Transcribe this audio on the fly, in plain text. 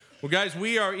Well, guys,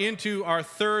 we are into our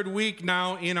third week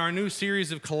now in our new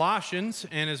series of Colossians.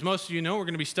 And as most of you know, we're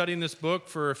going to be studying this book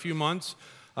for a few months,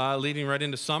 leading right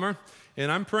into summer.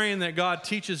 And I'm praying that God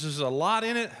teaches us a lot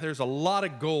in it. There's a lot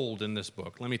of gold in this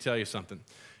book. Let me tell you something.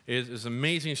 It's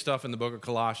amazing stuff in the book of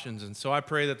Colossians. And so I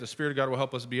pray that the Spirit of God will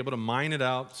help us be able to mine it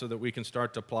out so that we can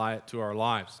start to apply it to our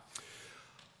lives.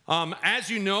 As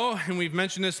you know, and we've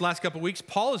mentioned this last couple of weeks,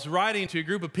 Paul is writing to a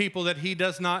group of people that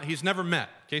he's never met,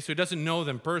 okay, so he doesn't know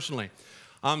them personally.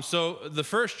 So the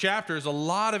first chapter is a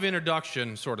lot of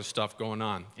introduction sort of stuff going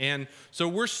on. And so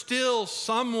we're still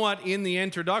somewhat in the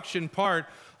introduction part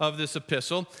of this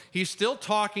epistle. He's still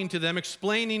talking to them,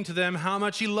 explaining to them how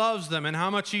much he loves them and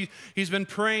how much he's been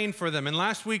praying for them. And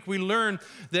last week we learned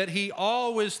that he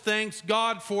always thanks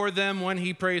God for them when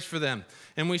he prays for them.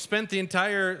 And we spent the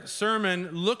entire sermon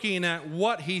looking at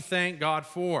what he thanked God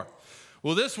for.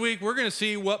 Well, this week we're going to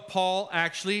see what Paul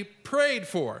actually prayed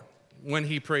for when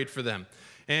he prayed for them.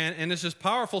 And this is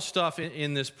powerful stuff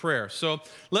in this prayer. So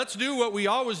let's do what we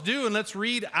always do, and let's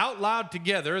read out loud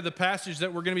together the passage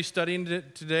that we're going to be studying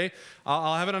today.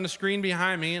 I'll have it on the screen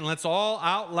behind me, and let's all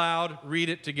out loud read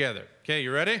it together. Okay,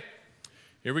 you ready?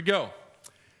 Here we go.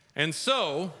 And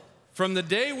so, from the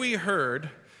day we heard,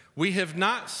 we have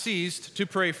not ceased to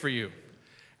pray for you,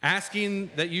 asking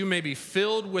that you may be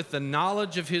filled with the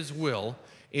knowledge of his will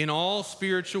in all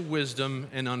spiritual wisdom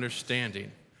and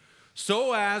understanding,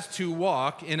 so as to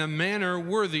walk in a manner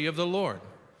worthy of the Lord,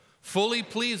 fully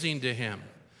pleasing to him,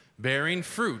 bearing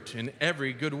fruit in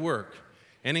every good work,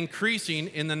 and increasing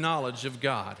in the knowledge of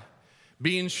God,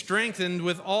 being strengthened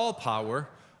with all power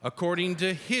according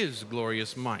to his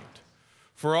glorious might,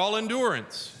 for all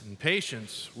endurance and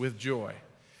patience with joy,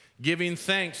 giving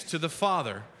thanks to the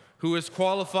Father who has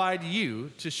qualified you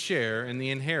to share in the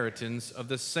inheritance of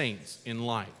the saints in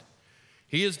light.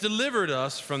 He has delivered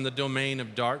us from the domain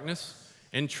of darkness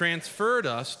and transferred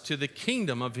us to the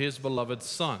kingdom of his beloved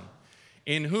Son,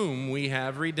 in whom we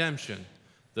have redemption,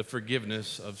 the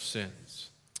forgiveness of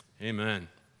sins. Amen.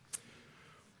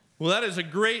 Well, that is a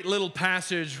great little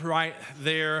passage right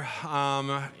there.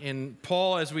 In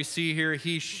Paul, as we see here,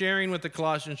 he's sharing with the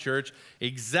Colossian church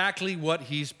exactly what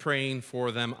he's praying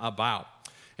for them about.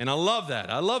 And I love that.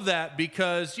 I love that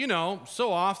because,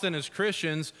 so often as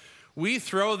Christians, we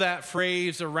throw that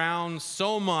phrase around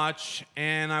so much,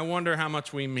 and I wonder how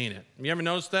much we mean it. You ever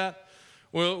notice that?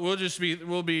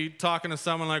 We'll be talking to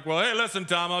someone like, well, hey, listen,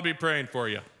 Tom, I'll be praying for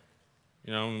you.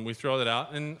 And we throw that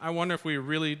out, and I wonder if we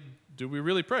really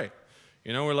pray?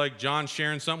 We're like John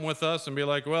sharing something with us and be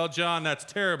like, well, John, that's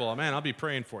terrible. Man, I'll be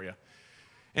praying for you.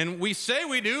 And we say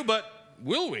we do, but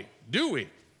will we? Do we?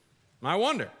 I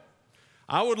wonder.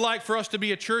 I would like for us to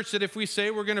be a church that if we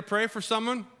say we're going to pray for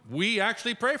someone, we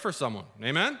actually pray for someone.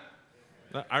 Amen?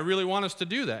 I really want us to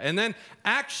do that. And then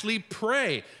actually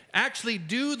pray. Actually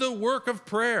do the work of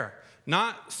prayer.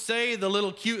 Not say the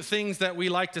little cute things that we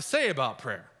like to say about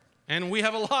prayer. And we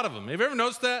have a lot of them. Have you ever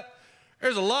noticed that?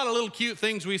 There's a lot of little cute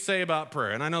things we say about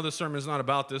prayer. And I know this sermon is not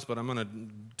about this, but I'm going to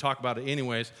talk about it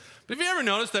anyways. But have you ever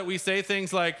noticed that we say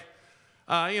things like,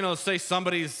 say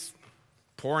somebody's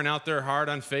pouring out their heart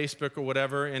on Facebook or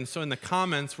whatever, and so in the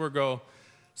comments we'll go,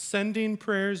 sending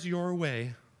prayers your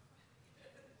way.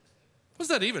 What does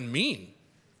that even mean?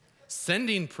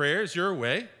 Sending prayers your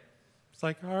way? It's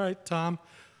like, all right, Tom,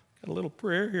 got a little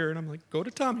prayer here, and I'm like, go to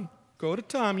Tommy. Go to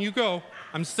Tom, you go.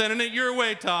 I'm sending it your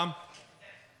way, Tom.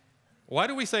 Why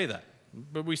do we say that?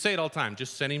 But we say it all the time,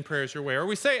 just sending prayers your way. Or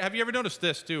we say, have you ever noticed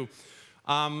this too?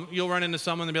 You'll run into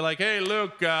someone and be like, hey,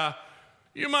 Luke,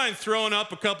 you mind throwing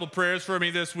up a couple prayers for me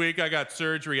this week? I got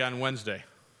surgery on Wednesday.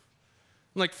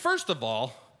 I'm like, first of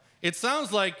all, it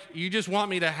sounds like you just want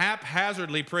me to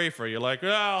haphazardly pray for you. Like,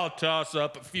 I'll toss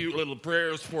up a few little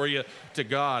prayers for you to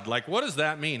God. Like, what does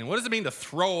that mean? And what does it mean to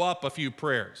throw up a few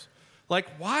prayers? Like,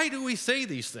 why do we say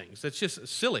these things? It's just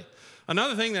silly.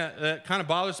 Another thing that kind of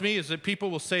bothers me is that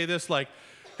people will say this like,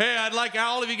 hey, I'd like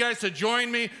all of you guys to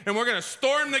join me, and we're going to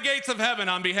storm the gates of heaven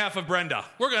on behalf of Brenda.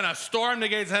 We're going to storm the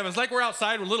gates of heaven. It's like we're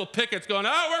outside with little pickets going,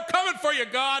 oh, we're coming for you,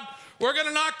 God. We're going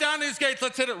to knock down these gates.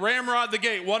 Let's hit it, ramrod the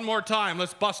gate one more time.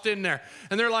 Let's bust in there.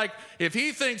 And they're like, if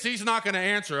he thinks he's not going to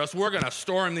answer us, we're going to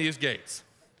storm these gates.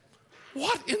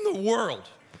 What in the world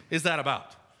is that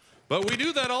about? But we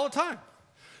do that all the time.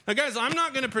 Now, guys, I'm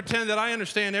not going to pretend that I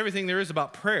understand everything there is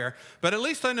about prayer, but at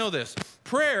least I know this.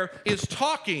 Prayer is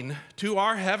talking to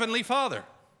our Heavenly Father.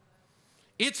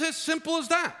 It's as simple as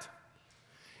that.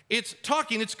 It's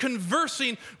talking, it's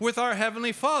conversing with our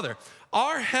Heavenly Father.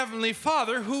 Our Heavenly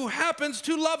Father who happens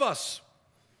to love us.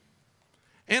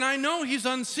 And I know He's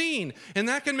unseen, and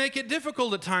that can make it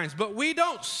difficult at times, but we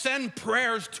don't send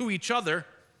prayers to each other.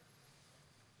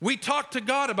 We talk to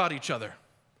God about each other.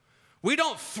 We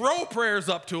don't throw prayers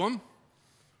up to him.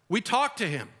 We talk to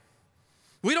him.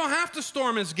 We don't have to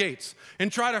storm his gates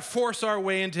and try to force our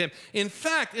way into him. In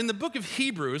fact, in the book of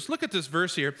Hebrews, look at this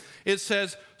verse here. It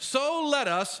says, so let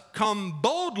us come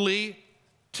boldly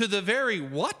to the very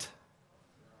what?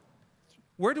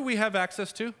 Where do we have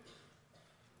access to?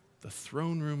 The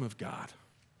throne room of God.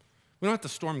 We don't have to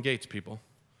storm gates, people.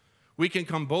 We can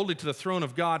come boldly to the throne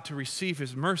of God to receive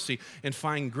his mercy and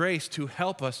find grace to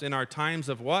help us in our times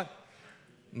of what?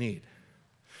 Need.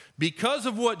 Because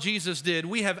of what Jesus did,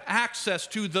 we have access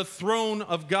to the throne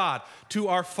of God, to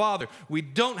our Father. We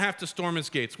don't have to storm his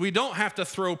gates. We don't have to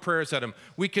throw prayers at him.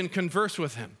 We can converse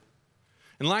with him.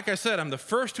 And like I said, I'm the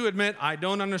first to admit I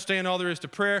don't understand all there is to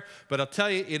prayer, but I'll tell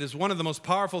you, it is one of the most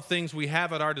powerful things we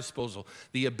have at our disposal,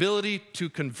 the ability to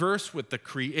converse with the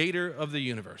creator of the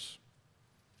universe.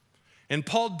 And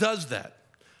Paul does that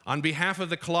on behalf of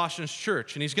the Colossians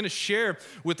church, and he's going to share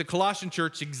with the Colossian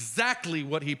church exactly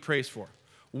what he prays for,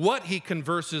 what he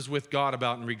converses with God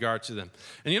about in regards to them.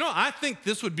 And I think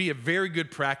this would be a very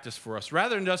good practice for us.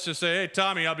 Rather than just to say, hey,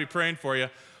 Tommy, I'll be praying for you,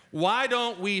 why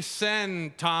don't we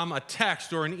send Tom a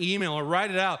text or an email or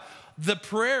write it out, the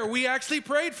prayer we actually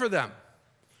prayed for them.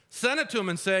 Send it to him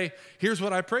and say, here's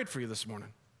what I prayed for you this morning.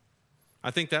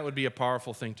 I think that would be a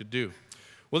powerful thing to do.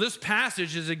 Well, this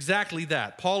passage is exactly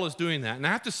that. Paul is doing that. And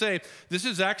I have to say, this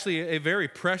is actually a very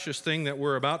precious thing that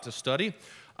we're about to study.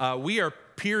 We are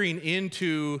peering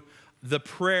into the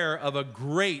prayer of a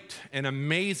great and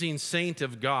amazing saint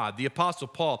of God, the Apostle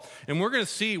Paul. And we're going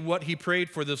to see what he prayed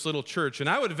for this little church. And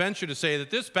I would venture to say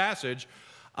that this passage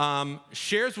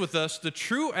shares with us the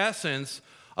true essence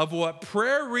of what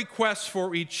prayer requests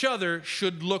for each other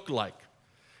should look like.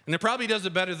 And it probably does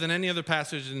it better than any other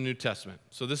passage in the New Testament.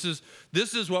 So this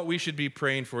is what we should be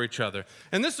praying for each other.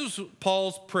 And this is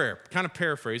Paul's prayer, kind of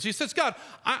paraphrase. He says, God,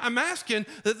 I'm asking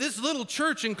that this little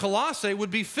church in Colossae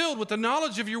would be filled with the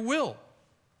knowledge of your will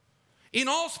in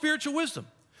all spiritual wisdom,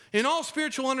 in all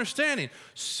spiritual understanding,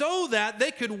 so that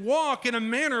they could walk in a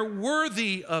manner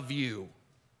worthy of you,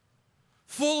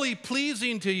 fully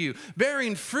pleasing to you,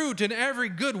 bearing fruit in every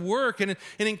good work and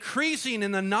increasing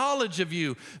in the knowledge of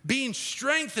you, being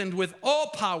strengthened with all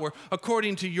power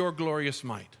according to your glorious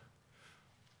might.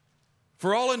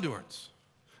 For all endurance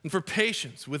and for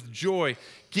patience with joy,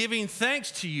 giving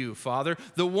thanks to you, Father,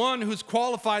 the one who's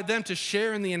qualified them to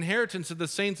share in the inheritance of the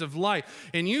saints of light.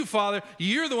 And you, Father,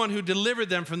 you're the one who delivered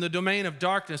them from the domain of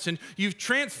darkness, and you've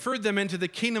transferred them into the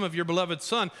kingdom of your beloved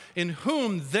Son, in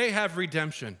whom they have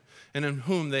redemption, and in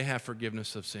whom they have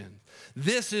forgiveness of sin.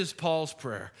 This is Paul's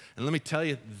prayer. And let me tell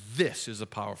you, this is a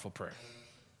powerful prayer.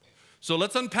 So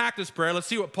let's unpack this prayer. Let's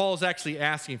see what Paul is actually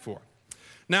asking for.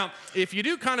 Now, if you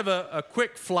do kind of a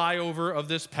quick flyover of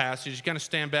this passage, you kind of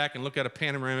stand back and look at a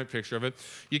panoramic picture of it,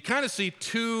 you kind of see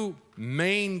two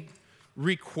main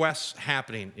requests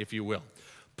happening, if you will.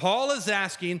 Paul is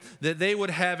asking that they would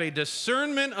have a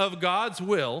discernment of God's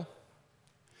will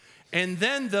and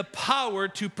then the power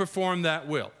to perform that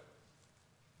will.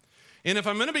 And if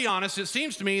I'm going to be honest, it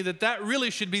seems to me that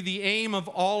really should be the aim of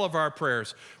all of our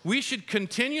prayers. We should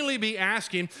continually be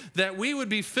asking that we would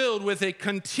be filled with a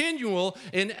continual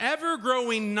and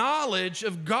ever-growing knowledge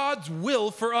of God's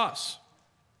will for us.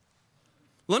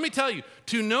 Let me tell you,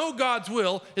 to know God's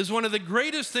will is one of the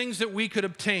greatest things that we could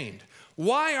obtain.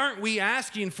 Why aren't we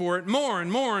asking for it more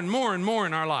and more and more and more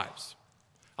in our lives?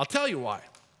 I'll tell you why.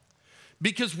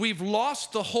 Because we've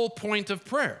lost the whole point of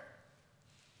prayer.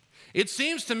 It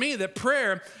seems to me that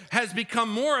prayer has become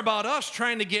more about us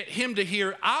trying to get him to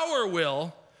hear our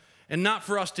will and not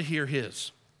for us to hear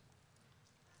his.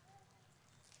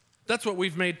 That's what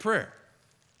we've made prayer.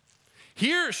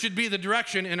 Here should be the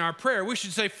direction in our prayer. We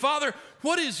should say, Father,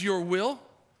 what is your will?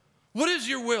 What is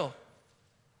your will?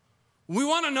 We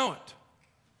want to know it.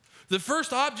 The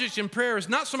first object in prayer is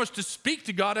not so much to speak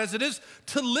to God as it is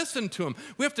to listen to him.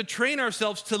 We have to train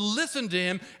ourselves to listen to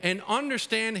him and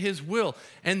understand his will.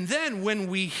 And then when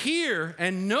we hear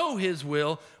and know his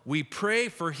will, we pray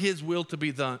for his will to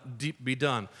be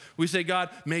done. We say, God,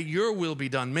 may your will be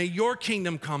done. May your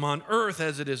kingdom come on earth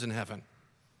as it is in heaven.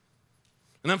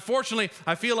 And unfortunately,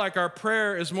 I feel like our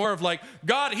prayer is more of like,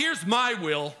 God, here's my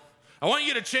will. I want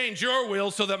you to change your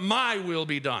will so that my will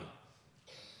be done.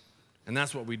 And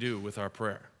that's what we do with our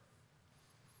prayer.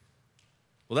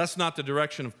 Well, that's not the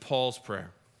direction of Paul's prayer.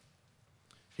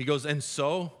 He goes, and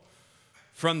so,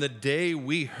 from the day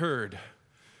we heard,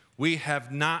 we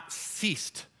have not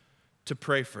ceased to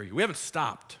pray for you. We haven't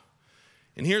stopped.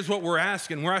 And here's what we're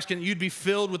asking. We're asking that you'd be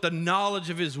filled with the knowledge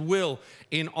of his will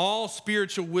in all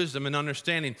spiritual wisdom and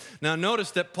understanding. Now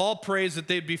notice that Paul prays that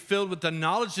they'd be filled with the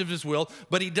knowledge of his will,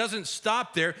 but he doesn't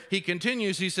stop there. He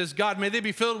continues, he says, God, may they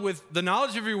be filled with the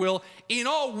knowledge of your will in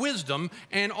all wisdom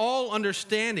and all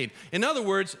understanding. In other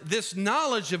words, this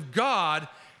knowledge of God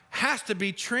has to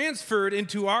be transferred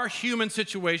into our human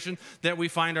situation that we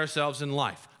find ourselves in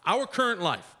life. Our current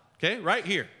life, okay, right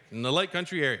here in the Lake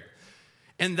Country area.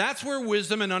 And that's where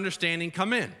wisdom and understanding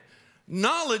come in.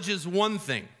 Knowledge is one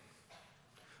thing,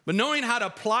 but knowing how to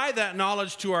apply that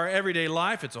knowledge to our everyday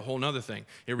life, it's a whole nother thing.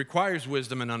 It requires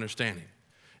wisdom and understanding.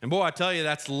 And boy, I tell you,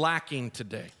 that's lacking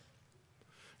today.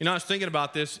 You know, I was thinking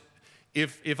about this.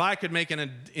 If I could make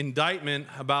an indictment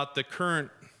about the current,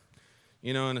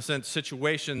 in a sense,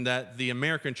 situation that the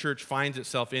American church finds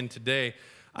itself in today,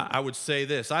 I would say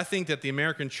this. I think that the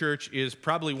American church is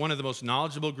probably one of the most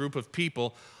knowledgeable group of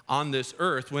people on this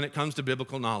earth when it comes to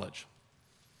biblical knowledge.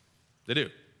 They do.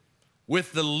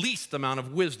 With the least amount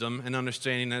of wisdom and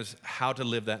understanding as how to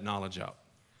live that knowledge out.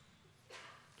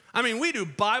 I mean, we do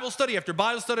Bible study after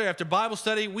Bible study after Bible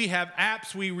study. We have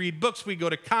apps, we read books, we go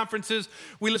to conferences,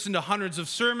 we listen to hundreds of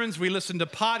sermons, we listen to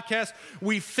podcasts.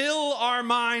 We fill our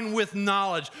mind with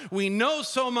knowledge. We know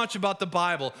so much about the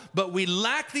Bible, but we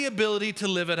lack the ability to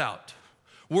live it out.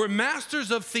 We're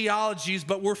masters of theologies,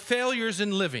 but we're failures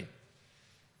in living.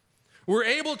 We're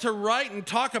able to write and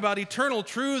talk about eternal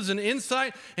truths and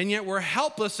insight, and yet we're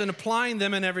helpless in applying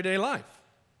them in everyday life.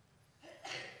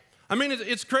 I mean,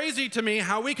 it's crazy to me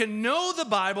how we can know the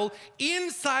Bible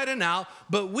inside and out,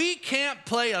 but we can't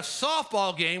play a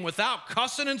softball game without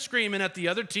cussing and screaming at the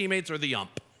other teammates or the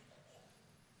ump.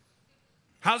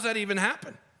 How's that even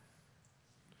happen?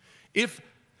 If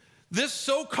this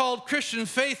so-called Christian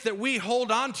faith that we hold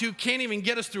on to can't even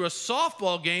get us through a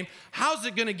softball game, how's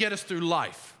it going to get us through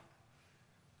life?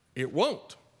 It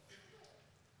won't.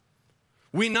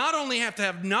 We not only have to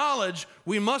have knowledge,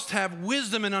 we must have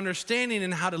wisdom and understanding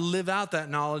in how to live out that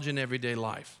knowledge in everyday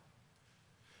life.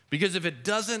 Because if it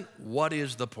doesn't, what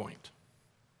is the point?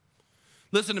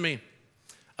 Listen to me.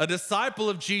 A disciple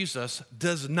of Jesus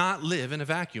does not live in a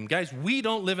vacuum. Guys, we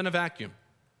don't live in a vacuum.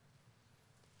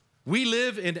 We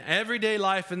live in everyday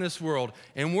life in this world,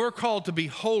 and we're called to be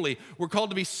holy. We're called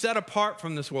to be set apart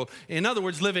from this world. In other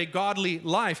words, live a godly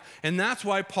life, and that's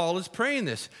why Paul is praying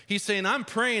this. He's saying, I'm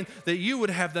praying that you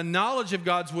would have the knowledge of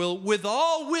God's will with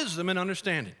all wisdom and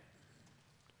understanding.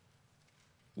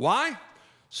 Why?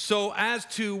 So as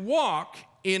to walk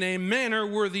in a manner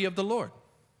worthy of the Lord,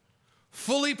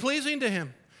 fully pleasing to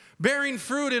him, bearing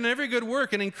fruit in every good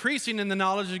work and increasing in the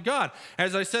knowledge of God.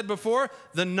 As I said before,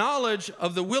 the knowledge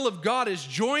of the will of God is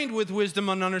joined with wisdom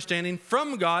and understanding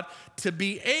from God to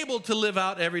be able to live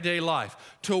out everyday life,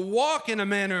 to walk in a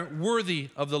manner worthy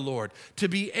of the Lord, to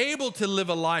be able to live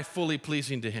a life fully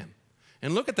pleasing to him.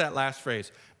 And look at that last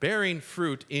phrase, bearing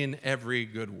fruit in every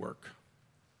good work.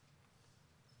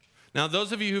 Now,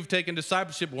 those of you who've taken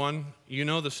Discipleship 1, you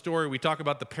know the story. We talk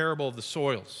about the parable of the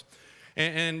soils.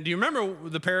 And do you remember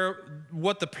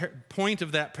what the point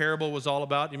of that parable was all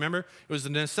about? You remember? It was the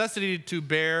necessity to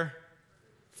bear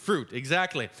fruit.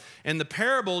 Exactly. And the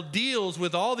parable deals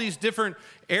with all these different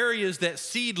areas that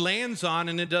seed lands on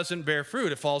and it doesn't bear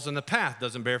fruit. It falls on the path,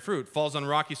 doesn't bear fruit. Falls on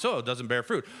rocky soil, doesn't bear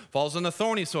fruit. Falls on the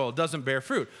thorny soil, doesn't bear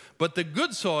fruit. But the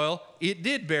good soil, it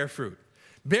did bear fruit.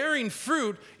 Bearing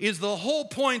fruit is the whole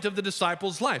point of the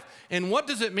disciples' life. And what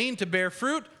does it mean to bear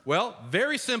fruit? Well,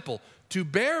 very simple. To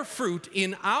bear fruit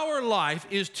in our life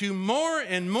is to more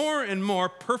and more and more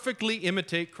perfectly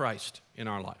imitate Christ in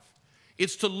our life.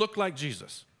 It's to look like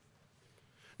Jesus.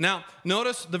 Now,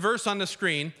 notice the verse on the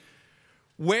screen.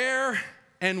 Where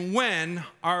and when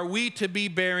are we to be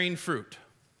bearing fruit?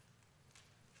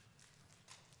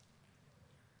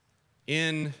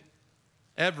 In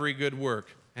every good work.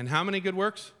 And how many good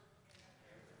works?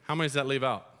 How many does that leave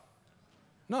out?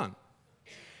 None.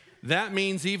 That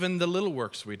means even the little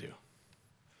works we do.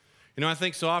 You know, I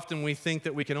think so often we think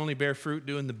that we can only bear fruit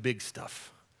doing the big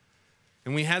stuff.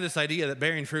 And we have this idea that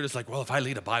bearing fruit is like, well, if I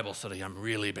lead a Bible study, I'm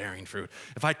really bearing fruit.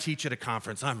 If I teach at a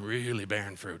conference, I'm really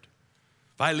bearing fruit.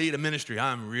 If I lead a ministry,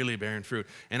 I'm really bearing fruit.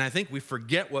 And I think we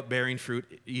forget what bearing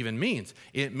fruit even means.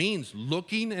 It means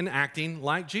looking and acting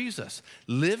like Jesus,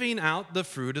 living out the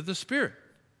fruit of the Spirit.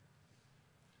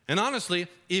 And honestly,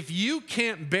 if you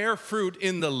can't bear fruit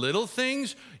in the little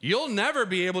things, you'll never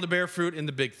be able to bear fruit in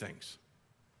the big things.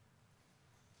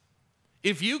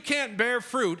 If you can't bear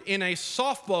fruit in a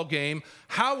softball game,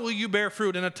 how will you bear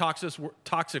fruit in a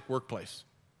toxic workplace?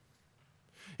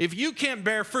 If you can't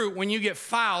bear fruit when you get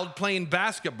fouled playing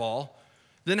basketball,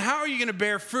 then how are you going to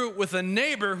bear fruit with a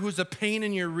neighbor who's a pain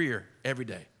in your rear every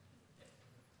day?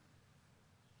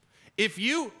 If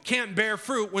you can't bear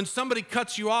fruit when somebody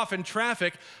cuts you off in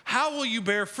traffic, how will you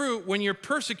bear fruit when you're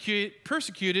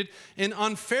persecuted and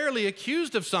unfairly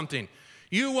accused of something?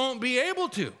 You won't be able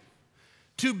to.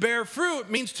 To bear fruit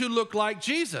means to look like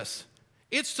Jesus.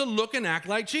 It's to look and act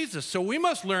like Jesus. So we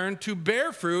must learn to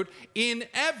bear fruit in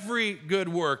every good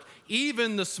work,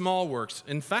 even the small works.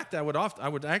 In fact, I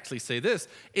would actually say this,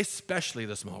 especially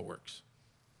the small works.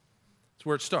 It's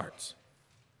where it starts.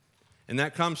 And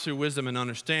that comes through wisdom and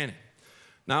understanding.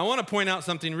 Now, I want to point out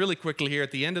something really quickly here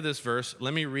at the end of this verse.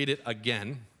 Let me read it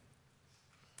again.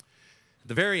 At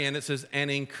the very end, it says, and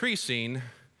increasing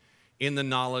in the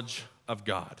knowledge of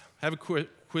God. I have a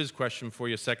quiz question for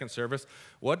you, second service.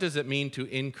 What does it mean to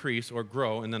increase or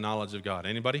grow in the knowledge of God?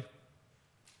 Anybody?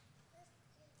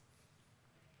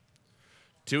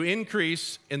 To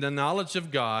increase in the knowledge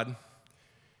of God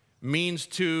means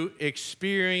to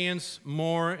experience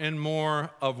more and more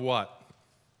of what?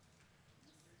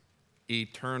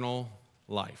 Eternal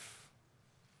life.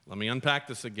 Let me unpack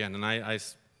this again. And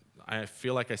I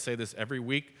feel like I say this every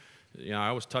week. I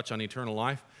always touch on eternal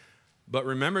life. But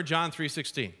remember John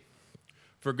 3:16.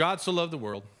 For God so loved the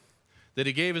world that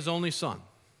he gave his only Son,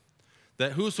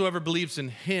 that whosoever believes in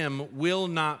him will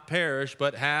not perish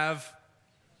but have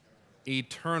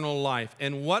eternal life.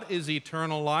 And what is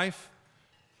eternal life?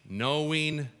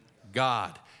 Knowing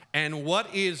God. And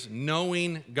what is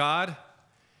knowing God?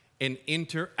 An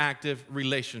interactive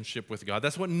relationship with God.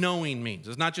 That's what knowing means.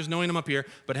 It's not just knowing him up here,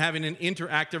 but having an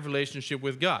interactive relationship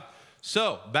with God.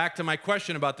 So, back to my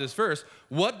question about this verse,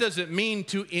 what does it mean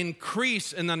to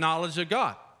increase in the knowledge of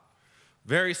God?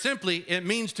 Very simply, it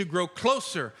means to grow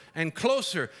closer and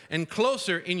closer and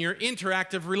closer in your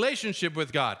interactive relationship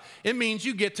with God. It means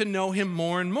you get to know him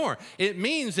more and more. It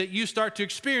means that you start to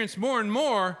experience more and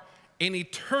more an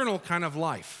eternal kind of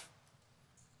life.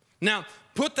 Now,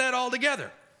 put that all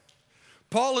together.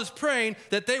 Paul is praying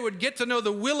that they would get to know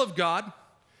the will of God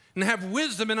and have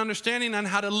wisdom and understanding on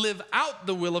how to live out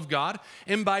the will of God.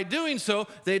 And by doing so,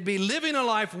 they'd be living a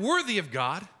life worthy of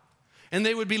God, and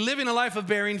they would be living a life of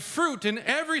bearing fruit in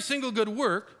every single good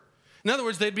work. In other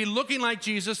words, they'd be looking like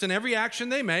Jesus in every action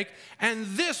they make, and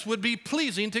this would be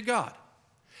pleasing to God.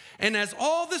 And as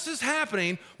all this is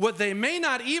happening, what they may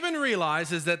not even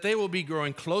realize is that they will be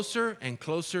growing closer and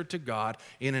closer to God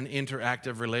in an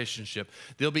interactive relationship.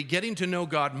 They'll be getting to know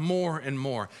God more and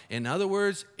more. In other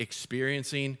words,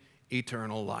 experiencing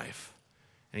eternal life.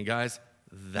 And guys,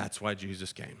 that's why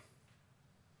Jesus came,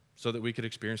 so that we could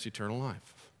experience eternal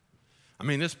life. I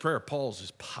mean, this prayer of Paul's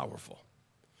is powerful.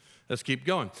 Let's keep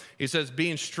going. He says,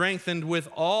 being strengthened with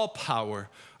all power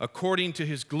according to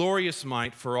his glorious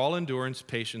might for all endurance,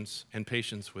 patience, and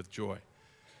patience with joy.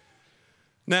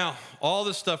 Now, all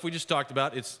this stuff we just talked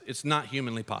about, it's not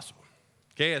humanly possible.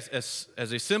 Okay, as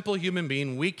a simple human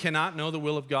being, we cannot know the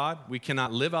will of God. We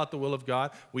cannot live out the will of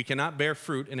God. We cannot bear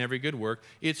fruit in every good work.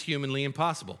 It's humanly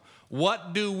impossible.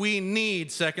 What do we need,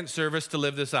 second service, to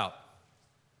live this out?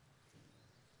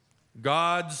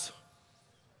 God's.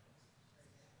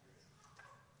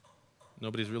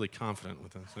 Nobody's really confident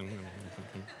with us.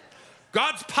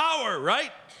 God's power,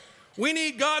 right? We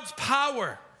need God's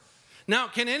power. Now,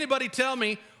 can anybody tell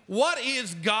me, what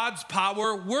is God's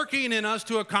power working in us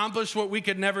to accomplish what we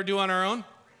could never do on our own?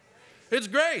 It's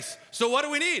grace. So what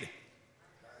do we need?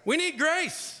 We need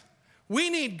grace. We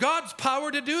need God's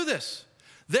power to do this.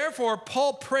 Therefore,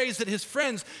 Paul prays that his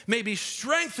friends may be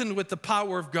strengthened with the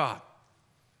power of God.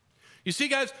 You see,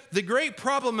 guys, the great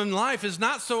problem in life is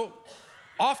not so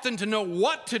often to know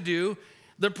what to do.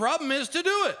 The problem is to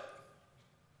do it.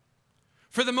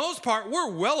 For the most part,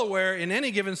 we're well aware in any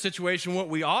given situation what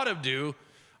we ought to do.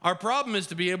 Our problem is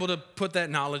to be able to put that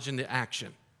knowledge into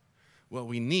action. What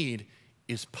we need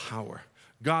is power,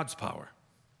 God's power.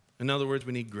 In other words,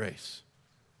 we need grace.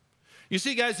 You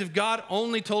see, guys, if God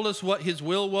only told us what his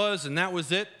will was and that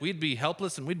was it, we'd be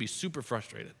helpless and we'd be super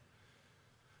frustrated.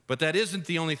 But that isn't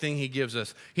the only thing he gives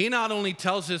us. He not only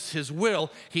tells us his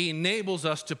will, he enables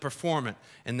us to perform it.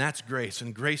 And that's grace.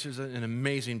 And grace is an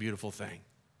amazing, beautiful thing.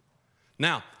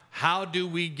 Now, how do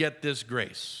we get this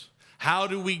grace? How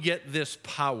do we get this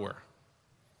power?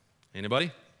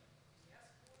 Anybody?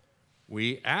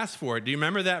 We ask for it. Do you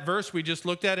remember that verse we just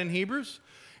looked at in Hebrews?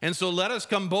 And so let us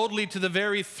come boldly to the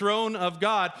very throne of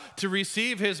God to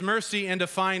receive his mercy and to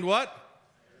find what?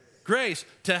 Grace.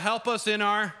 To help us in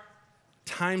our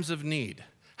times of need.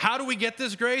 How do we get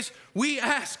this grace? We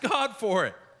ask God for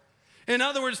it. In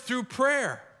other words, through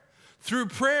prayer. Through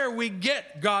prayer, we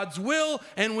get God's will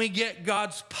and we get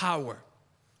God's power.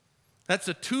 That's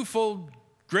a twofold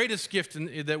greatest gift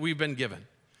that we've been given.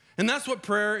 And that's what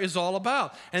prayer is all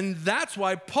about. And that's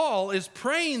why Paul is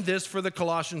praying this for the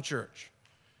Colossian church.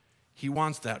 He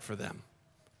wants that for them.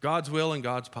 God's will and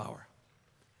God's power.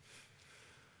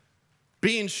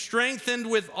 Being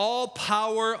strengthened with all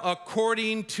power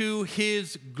according to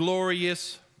his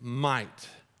glorious might.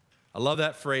 I love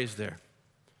that phrase there.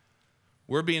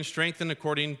 We're being strengthened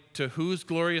according to whose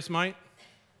glorious might?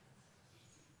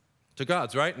 To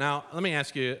God's, right? Now, let me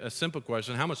ask you a simple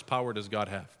question. How much power does God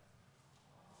have?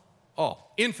 Oh,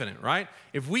 infinite, right?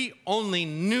 If we only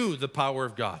knew the power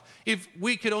of God, if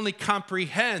we could only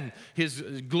comprehend his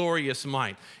glorious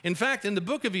might. In fact, in the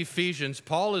book of Ephesians,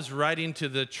 Paul is writing to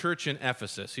the church in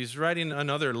Ephesus. He's writing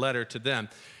another letter to them,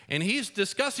 and he's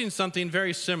discussing something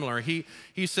very similar. He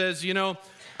says,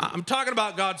 I'm talking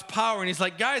about God's power, and he's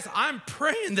like, guys, I'm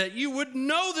praying that you would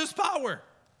know this power.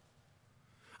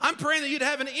 I'm praying that you'd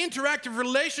have an interactive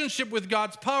relationship with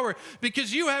God's power,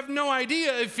 because you have no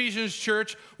idea, Ephesians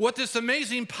church, what this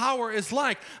amazing power is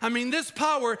like. I mean, this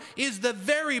power is the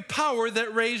very power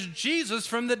that raised Jesus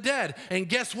from the dead. And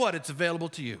guess what? It's available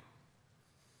to you.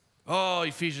 Oh,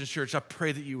 Ephesians church, I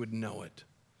pray that you would know it.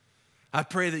 I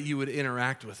pray that you would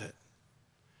interact with it.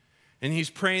 And he's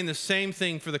praying the same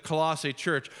thing for the Colossae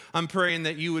church. I'm praying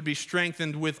that you would be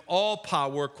strengthened with all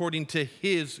power according to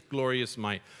his glorious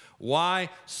might. Why?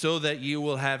 So that you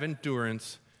will have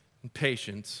endurance and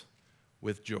patience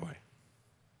with joy.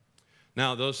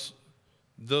 Now,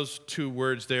 those two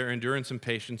words there, endurance and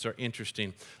patience, are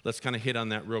interesting. Let's kind of hit on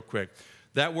that real quick.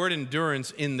 That word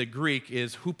endurance in the Greek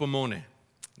is hupomone.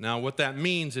 Now, what that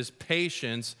means is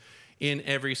patience in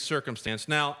every circumstance.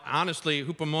 Now, honestly,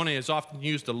 hupomone is often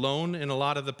used alone in a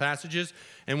lot of the passages,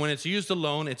 and when it's used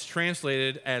alone, it's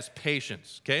translated as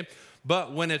patience, okay?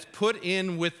 But when it's put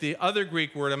in with the other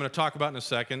Greek word I'm going to talk about in a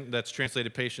second, that's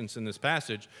translated patience in this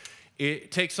passage,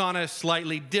 it takes on a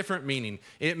slightly different meaning.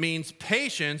 It means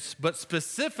patience, but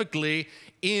specifically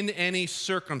in any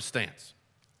circumstance,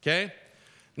 okay?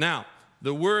 Now,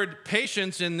 the word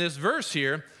patience in this verse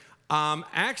here,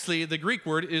 actually, the Greek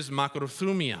word is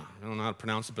makrothumia. I don't know how to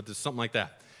pronounce it, but it's something like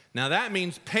that. Now, that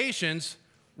means patience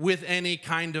with any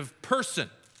kind of person.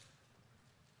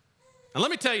 Now,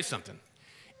 let me tell you something.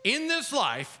 In this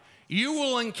life, you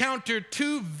will encounter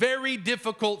two very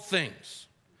difficult things.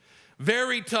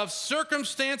 Very tough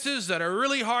circumstances that are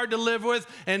really hard to live with,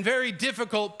 and very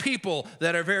difficult people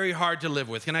that are very hard to live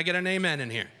with. Can I get an amen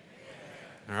in here?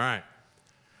 Amen. All right.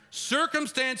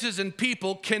 Circumstances and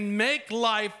people can make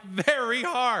life very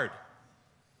hard.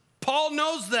 Paul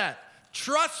knows that.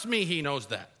 Trust me, he knows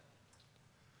that.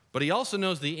 But he also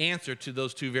knows the answer to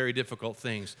those two very difficult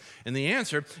things. And the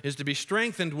answer is to be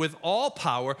strengthened with all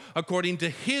power according to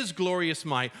his glorious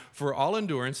might for all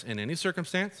endurance in any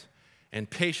circumstance and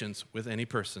patience with any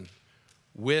person.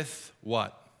 With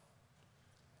what?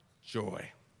 Joy.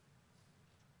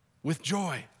 With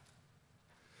joy.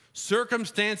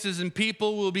 Circumstances and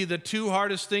people will be the two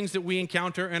hardest things that we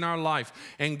encounter in our life.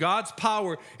 And God's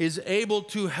power is able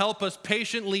to help us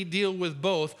patiently deal with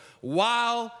both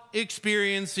while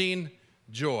experiencing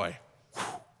joy. Whew,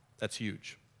 that's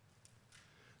huge.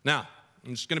 Now,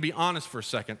 I'm just going to be honest for a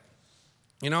second.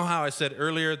 You know how I said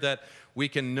earlier that we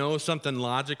can know something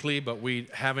logically, but we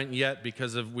haven't yet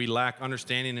because we lack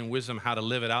understanding and wisdom how to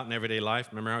live it out in everyday life?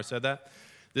 Remember how I said that?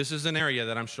 This is an area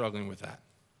that I'm struggling with that.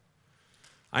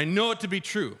 I know it to be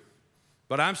true,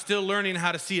 but I'm still learning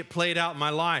how to see it played out in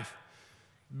my life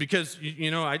because,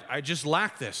 I just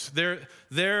lack this.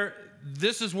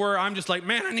 This is where I'm just like,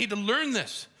 man, I need to learn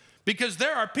this because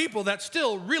there are people that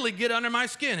still really get under my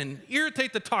skin and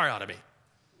irritate the tar out of me.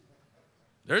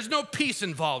 There's no peace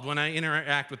involved when I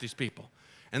interact with these people.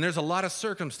 And there's a lot of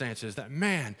circumstances that,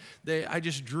 man, I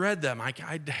just dread them. I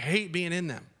hate being in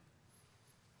them.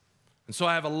 And so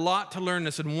I have a lot to learn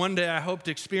this, and one day I hope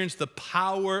to experience the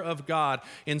power of God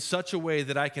in such a way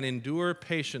that I can endure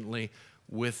patiently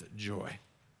with joy.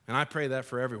 And I pray that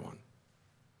for everyone.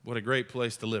 What a great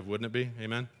place to live, wouldn't it be?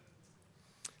 Amen?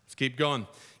 Let's keep going.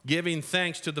 Giving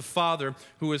thanks to the Father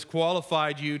who has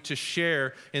qualified you to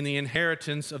share in the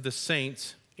inheritance of the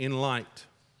saints in light.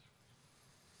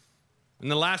 In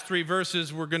the last three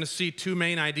verses, we're going to see two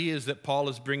main ideas that Paul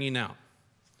is bringing out.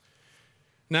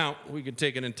 Now, we could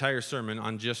take an entire sermon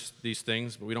on just these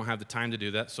things, but we don't have the time to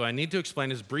do that. So I need to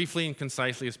explain as briefly and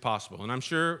concisely as possible. And I'm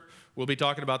sure we'll be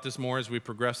talking about this more as we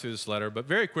progress through this letter. But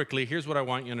very quickly, here's what I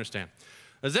want you to understand.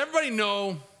 Does everybody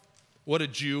know what a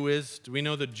Jew is? Do we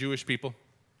know the Jewish people?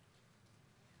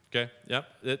 Okay, yep.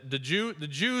 The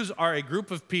Jews are a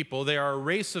group of people. They are a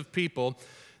race of people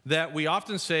that we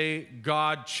often say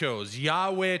God chose.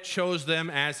 Yahweh chose them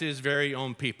as his very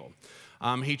own people.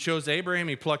 He chose Abraham.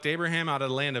 He plucked Abraham out of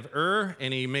the land of Ur,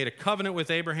 and he made a covenant with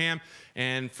Abraham.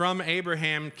 And from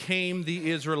Abraham came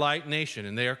the Israelite nation,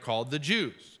 and they are called the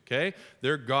Jews. okay?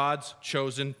 They're God's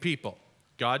chosen people.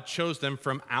 God chose them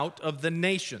from out of the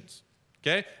nations,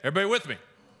 okay? Everybody with me?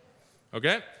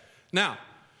 Okay? Now,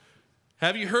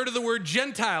 have you heard of the word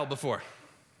Gentile before?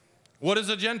 What is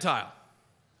a Gentile?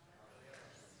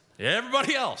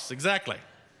 Everybody else, exactly.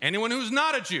 Anyone who's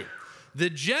not a Jew.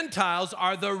 The Gentiles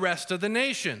are the rest of the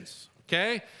nations,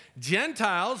 okay?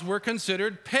 Gentiles were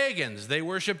considered pagans. They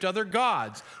worshiped other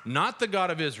gods, not the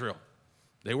God of Israel.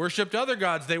 They worshiped other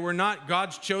gods. They were not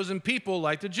God's chosen people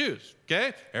like the Jews,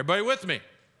 okay? Everybody with me?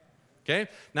 Okay?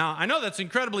 Now, I know that's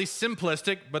incredibly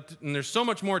simplistic, and there's so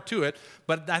much more to it,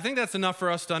 but I think that's enough for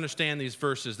us to understand these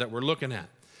verses that we're looking at.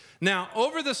 Now,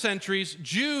 over the centuries,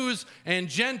 Jews and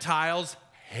Gentiles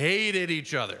hated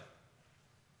each other.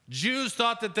 Jews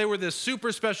thought that they were this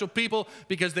super special people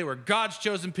because they were God's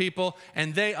chosen people,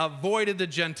 and they avoided the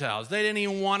Gentiles. They didn't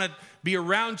even want to be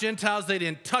around Gentiles. They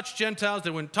didn't touch Gentiles. They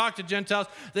wouldn't talk to Gentiles.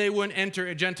 They wouldn't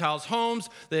enter Gentiles' homes.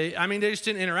 They just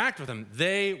didn't interact with them.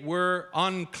 They were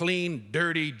unclean,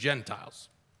 dirty Gentiles.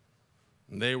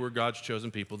 And they were God's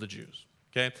chosen people, the Jews.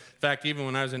 Okay? In fact, even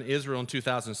when I was in Israel in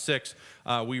 2006,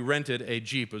 we rented a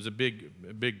Jeep. It was a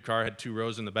big car, had 2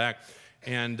 rows in the back.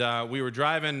 And we were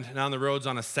driving down the roads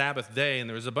on a Sabbath day, and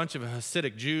there was a bunch of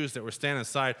Hasidic Jews that were standing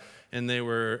aside, and they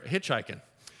were hitchhiking.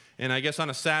 And I guess on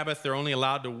a Sabbath, they're only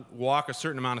allowed to walk a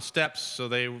certain amount of steps, so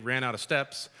they ran out of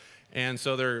steps. And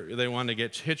so they wanted to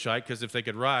get hitchhiked, because if they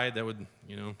could ride, that would,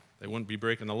 they wouldn't be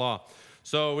breaking the law.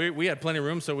 So we had plenty of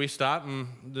room, so we stopped, and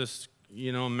this,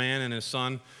 man and his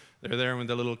son, they're there with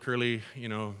the little curly,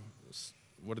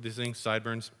 what are these things,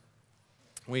 sideburns?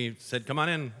 We said, come on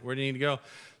in, where do you need to go?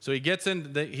 So he gets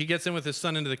in with his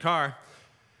son into the car,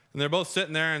 and they're both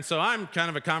sitting there, and so I'm kind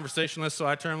of a conversationalist, so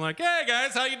I turn like, hey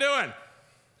guys, how you doing?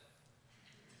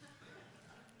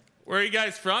 Where are you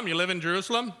guys from? You live in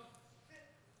Jerusalem?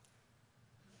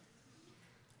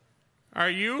 Are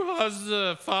you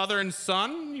father and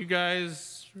son? You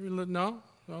guys no?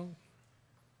 Well,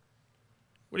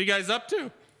 what are you guys up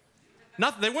to?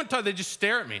 Nothing. They wouldn't talk. They just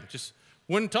stare at me. Just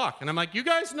wouldn't talk. And I'm like, you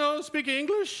guys speak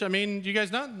English? Do you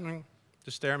guys not?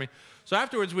 Just stare at me. So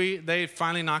afterwards, they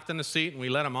finally knocked on the seat, and we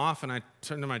let them off, and I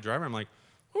turned to my driver. I'm like,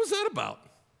 what was that about?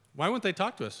 Why wouldn't they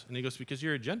talk to us? And he goes, because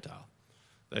you're a Gentile.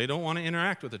 They don't want to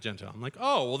interact with a Gentile. I'm like,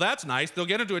 oh, well, that's nice. They'll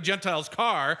get into a Gentile's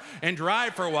car and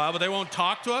drive for a while, but they won't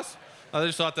talk to us? I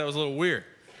just thought that was a little weird.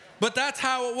 But that's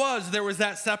how it was. There was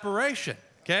that separation.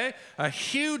 Okay? A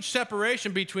huge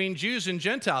separation between Jews and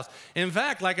Gentiles. In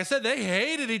fact, like I said, they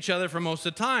hated each other for most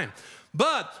of the time.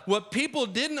 But what people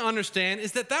didn't understand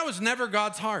is that was never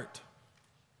God's heart.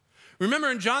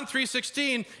 Remember in John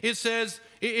 3:16, it says,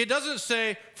 it doesn't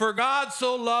say, for God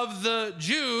so loved the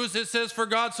Jews, it says, for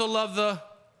God so loved the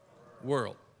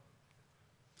world.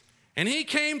 And he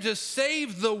came to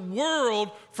save the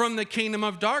world from the kingdom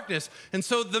of darkness. And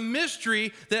so the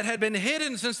mystery that had been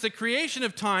hidden since the creation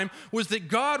of time was that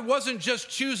God wasn't just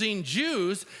choosing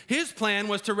Jews. His plan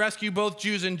was to rescue both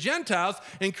Jews and Gentiles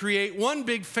and create one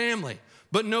big family.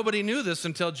 But nobody knew this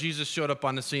until Jesus showed up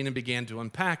on the scene and began to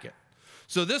unpack it.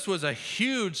 So this was a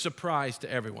huge surprise to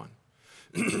everyone.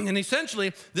 And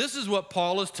essentially, this is what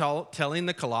Paul is telling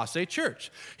the Colossae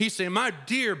church. He's saying, my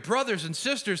dear brothers and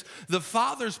sisters, the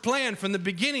Father's plan from the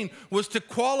beginning was to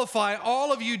qualify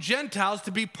all of you Gentiles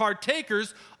to be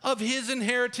partakers of his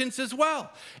inheritance as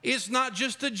well. It's not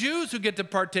just the Jews who get to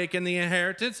partake in the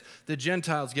inheritance, the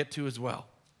Gentiles get to as well.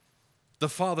 The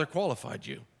Father qualified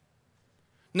you.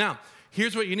 Now,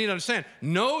 here's what you need to understand.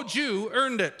 No Jew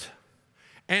earned it,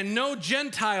 and no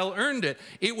Gentile earned it.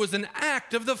 It was an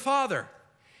act of the Father.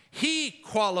 He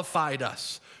qualified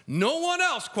us. No one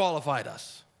else qualified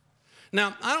us.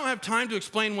 Now, I don't have time to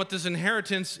explain what this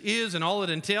inheritance is and all it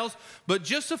entails, but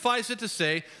just suffice it to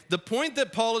say, the point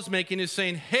that Paul is making is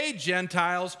saying, hey,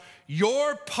 Gentiles,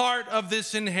 you're part of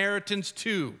this inheritance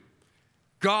too.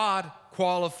 God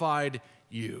qualified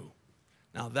you.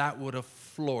 Now, that would have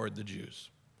floored the Jews,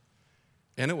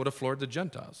 and it would have floored the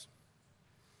Gentiles.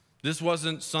 This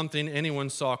wasn't something anyone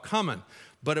saw coming,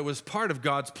 but it was part of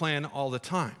God's plan all the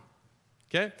time.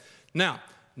 Okay? Now,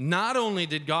 not only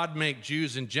did God make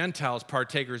Jews and Gentiles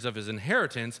partakers of his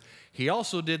inheritance, he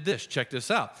also did this. Check this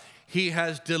out. He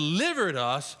has delivered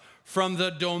us from the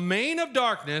domain of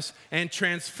darkness and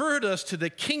transferred us to the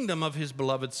kingdom of his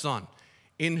beloved Son,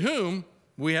 in whom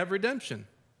we have redemption,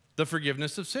 the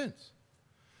forgiveness of sins.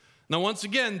 Now, once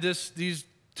again, these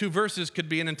 2 verses could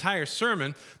be an entire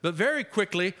sermon, but very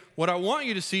quickly, what I want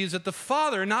you to see is that the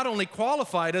Father not only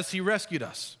qualified us, he rescued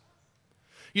us.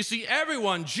 You see,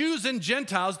 everyone, Jews and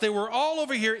Gentiles, they were all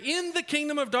over here in the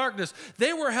kingdom of darkness.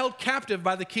 They were held captive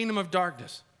by the kingdom of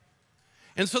darkness.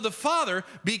 And so the Father,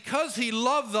 because he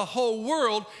loved the whole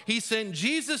world, he sent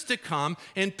Jesus to come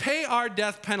and pay our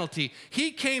death penalty.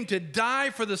 He came to die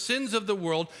for the sins of the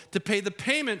world, to pay the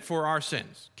payment for our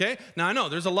sins, okay? Now, I know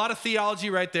there's a lot of theology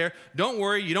right there. Don't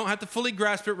worry, you don't have to fully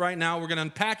grasp it right now. We're going to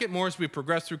unpack it more as we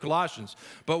progress through Colossians.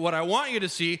 But what I want you to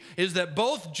see is that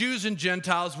both Jews and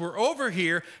Gentiles were over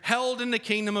here held in the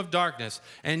kingdom of darkness.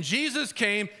 And Jesus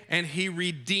came and he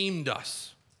redeemed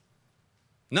us.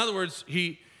 In other words,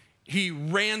 He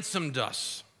ransomed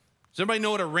us. Does everybody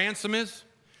know what a ransom is?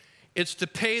 It's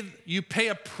you pay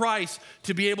a price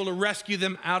to be able to rescue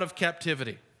them out of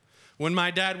captivity. When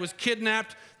my dad was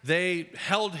kidnapped, they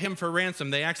held him for ransom.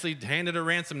 They actually handed a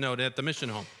ransom note at the mission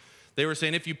home. They were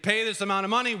saying, if you pay this amount of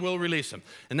money, we'll release him.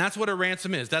 And that's what a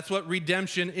ransom is. That's what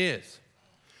redemption is.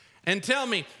 And tell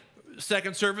me,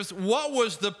 second service, what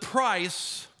was the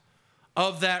price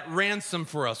of that ransom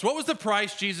for us? What was the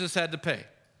price Jesus had to pay?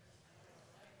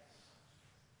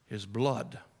 His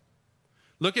blood.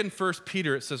 Look in 1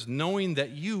 Peter, it says, knowing that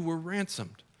you were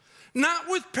ransomed. Not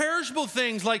with perishable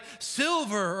things like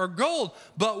silver or gold,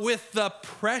 but with the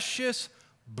precious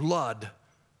blood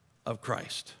of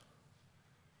Christ.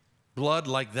 Blood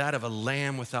like that of a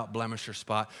lamb without blemish or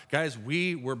spot. Guys,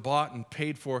 we were bought and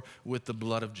paid for with the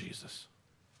blood of Jesus.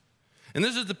 And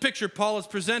this is the picture Paul is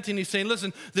presenting. He's saying,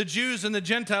 listen, the Jews and the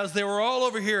Gentiles, they were all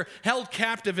over here, held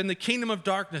captive in the kingdom of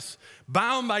darkness,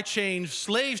 bound by chains,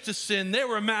 slaves to sin. They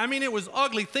were it was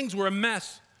ugly. Things were a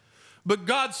mess. But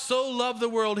God so loved the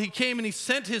world, he came and he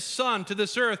sent his son to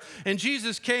this earth. And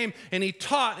Jesus came and he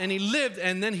taught and he lived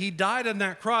and then he died on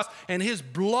that cross. And his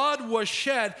blood was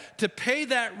shed to pay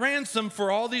that ransom for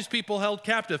all these people held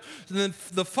captive. And then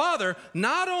the Father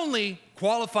not only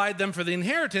qualified them for the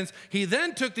inheritance, he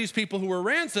then took these people who were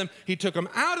ransomed, he took them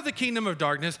out of the kingdom of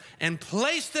darkness and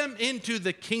placed them into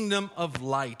the kingdom of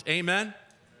light. Amen?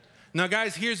 Now,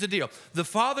 guys, here's the deal. The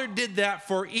Father did that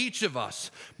for each of us,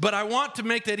 but I want to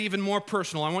make that even more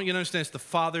personal. I want you to understand this. The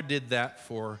Father did that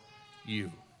for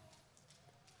you.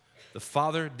 The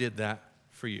Father did that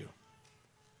for you.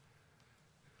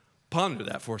 Ponder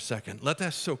that for a second. Let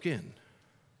that soak in.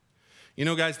 You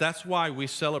know, guys, that's why we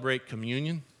celebrate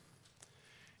communion,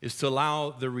 is to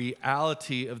allow the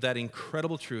reality of that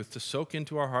incredible truth to soak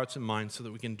into our hearts and minds so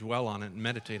that we can dwell on it and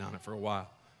meditate on it for a while.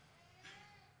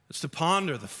 It's to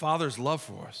ponder the Father's love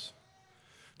for us,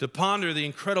 to ponder the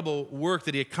incredible work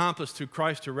that he accomplished through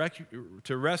Christ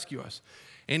to rescue us.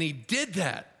 And he did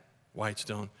that,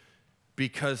 Whitestone,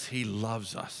 because he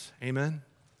loves us. Amen?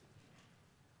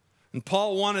 And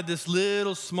Paul wanted this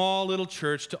small little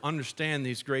church to understand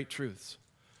these great truths.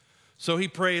 So he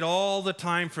prayed all the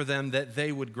time for them that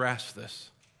they would grasp this.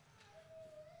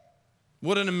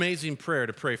 What an amazing prayer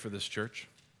to pray for this church.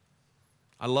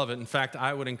 I love it. In fact,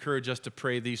 I would encourage us to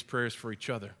pray these prayers for each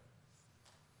other.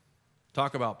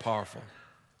 Talk about powerful.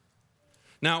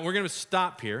 Now, we're going to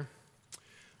stop here.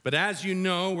 But as you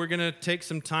know, we're going to take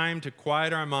some time to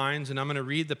quiet our minds, and I'm going to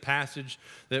read the passage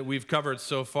that we've covered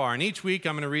so far. And each week,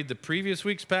 I'm going to read the previous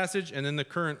week's passage and then the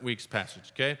current week's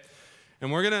passage, okay?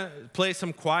 And we're going to play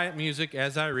some quiet music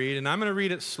as I read, and I'm going to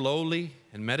read it slowly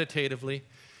and meditatively.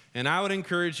 And I would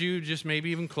encourage you, just maybe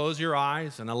even close your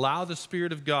eyes and allow the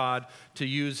Spirit of God to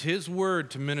use his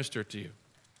word to minister to you.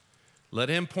 Let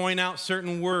him point out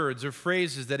certain words or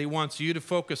phrases that he wants you to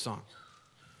focus on.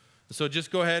 So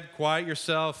just go ahead, quiet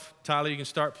yourself. Tyler, you can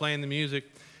start playing the music.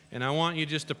 And I want you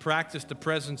just to practice the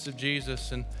presence of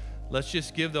Jesus, and let's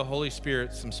just give the Holy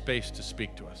Spirit some space to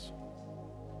speak to us.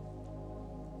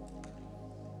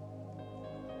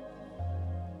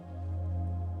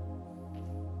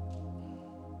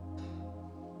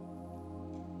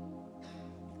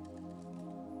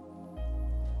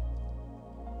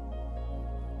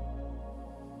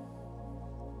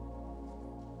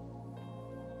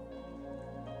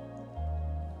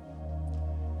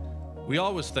 We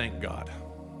always thank God,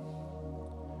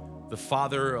 the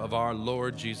Father of our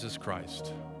Lord Jesus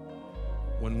Christ,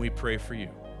 when we pray for you.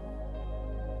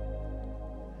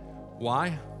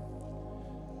 Why?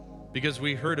 Because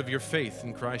we heard of your faith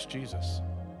in Christ Jesus.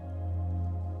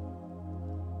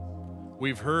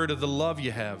 We've heard of the love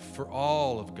you have for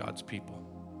all of God's people.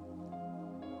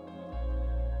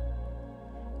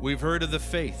 We've heard of the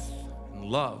faith and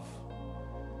love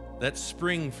that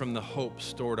spring from the hope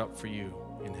stored up for you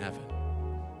in heaven.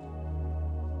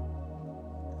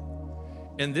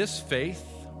 And this faith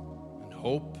and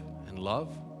hope and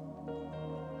love,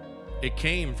 it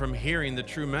came from hearing the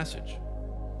true message.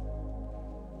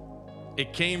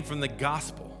 It came from the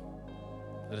gospel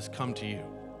that has come to you.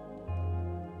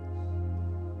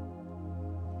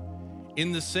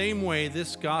 In the same way,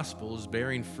 this gospel is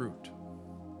bearing fruit.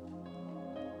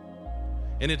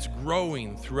 and it's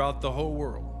growing throughout the whole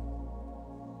world,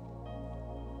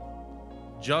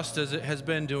 just as it has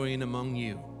been doing among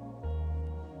you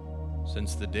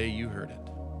since the day you heard it.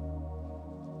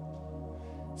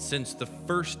 Since the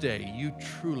first day you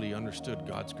truly understood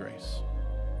God's grace.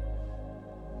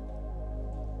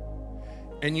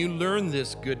 And you learned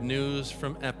this good news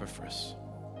from Epaphras,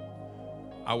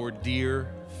 our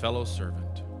dear fellow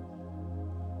servant,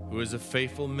 who is a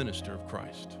faithful minister of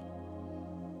Christ.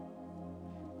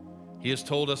 He has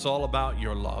told us all about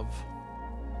your love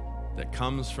that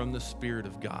comes from the Spirit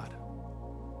of God.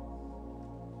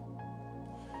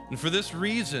 And for this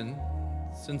reason,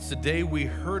 since the day we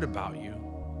heard about you,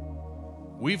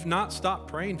 we've not stopped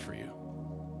praying for you.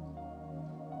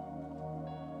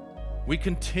 We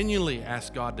continually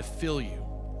ask God to fill you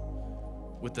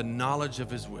with the knowledge of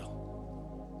His will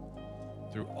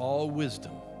through all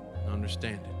wisdom and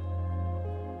understanding.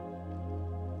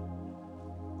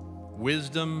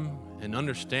 Wisdom and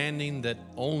understanding that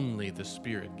only the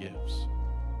Spirit gives.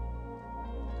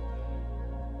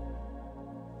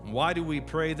 Why do we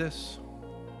pray this?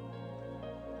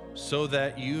 So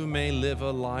that you may live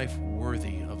a life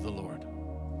worthy of the Lord.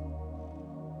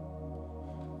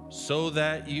 So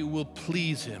that you will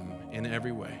please Him in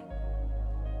every way.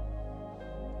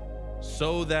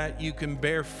 So that you can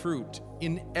bear fruit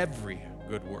in every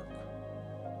good work.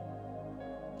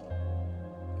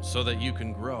 So that you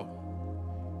can grow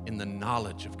in the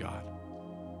knowledge of God.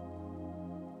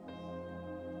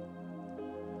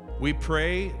 We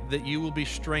pray that you will be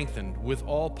strengthened with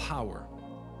all power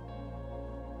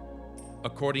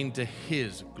according to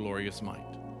His glorious might,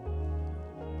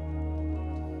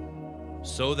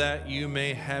 so that you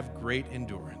may have great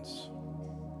endurance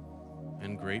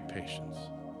and great patience.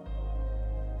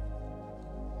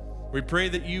 We pray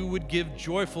that you would give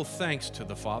joyful thanks to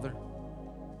the Father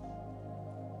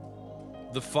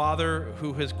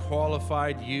who has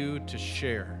qualified you to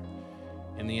share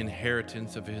in the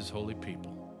inheritance of His holy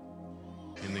people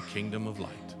in the kingdom of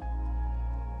light.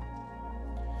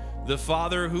 The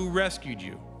Father who rescued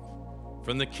you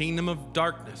from the kingdom of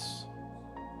darkness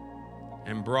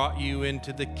and brought you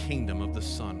into the kingdom of the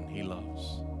Son He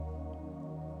loves.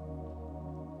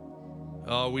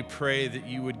 Oh, we pray that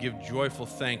you would give joyful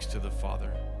thanks to the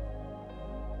Father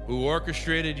who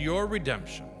orchestrated your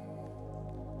redemption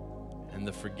and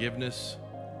the forgiveness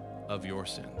of your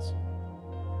sins.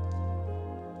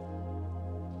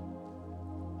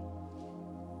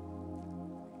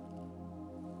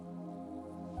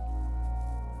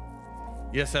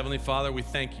 Yes, Heavenly Father, we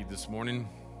thank you this morning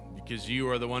because you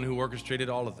are the one who orchestrated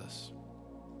all of this.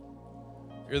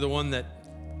 You're the one that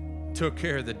took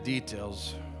care of the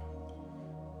details.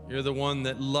 You're the one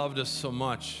that loved us so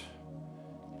much,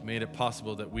 made it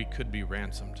possible that we could be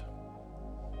ransomed.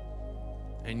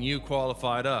 And you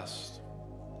qualified us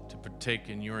to partake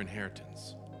in your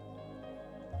inheritance.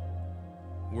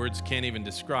 Words can't even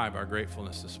describe our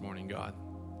gratefulness this morning, God.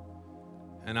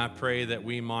 And I pray that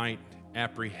we might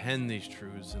apprehend these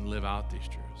truths and live out these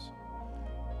truths.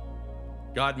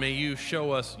 God, may you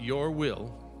show us your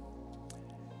will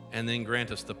and then grant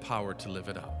us the power to live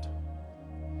it out.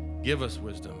 Give us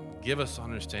wisdom, give us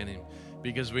understanding,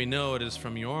 because we know it is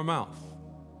from your mouth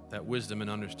that wisdom and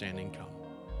understanding come.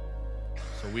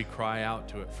 So we cry out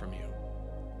to it from you.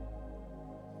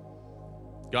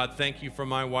 God, thank you for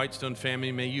my Whitestone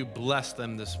family. May you bless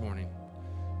them this morning.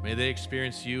 May they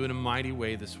experience you in a mighty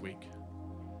way this week.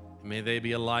 May they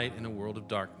be a light in a world of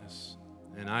darkness.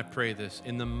 And I pray this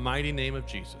in the mighty name of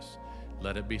Jesus.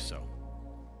 Let it be so.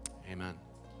 Amen.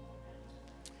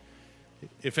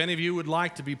 If any of you would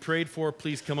like to be prayed for,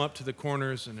 please come up to the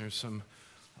corners, and there's some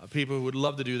people who would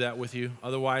love to do that with you.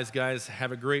 Otherwise, guys,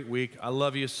 have a great week. I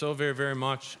love you so very, very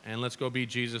much, and let's go be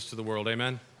Jesus to the world.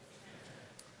 Amen.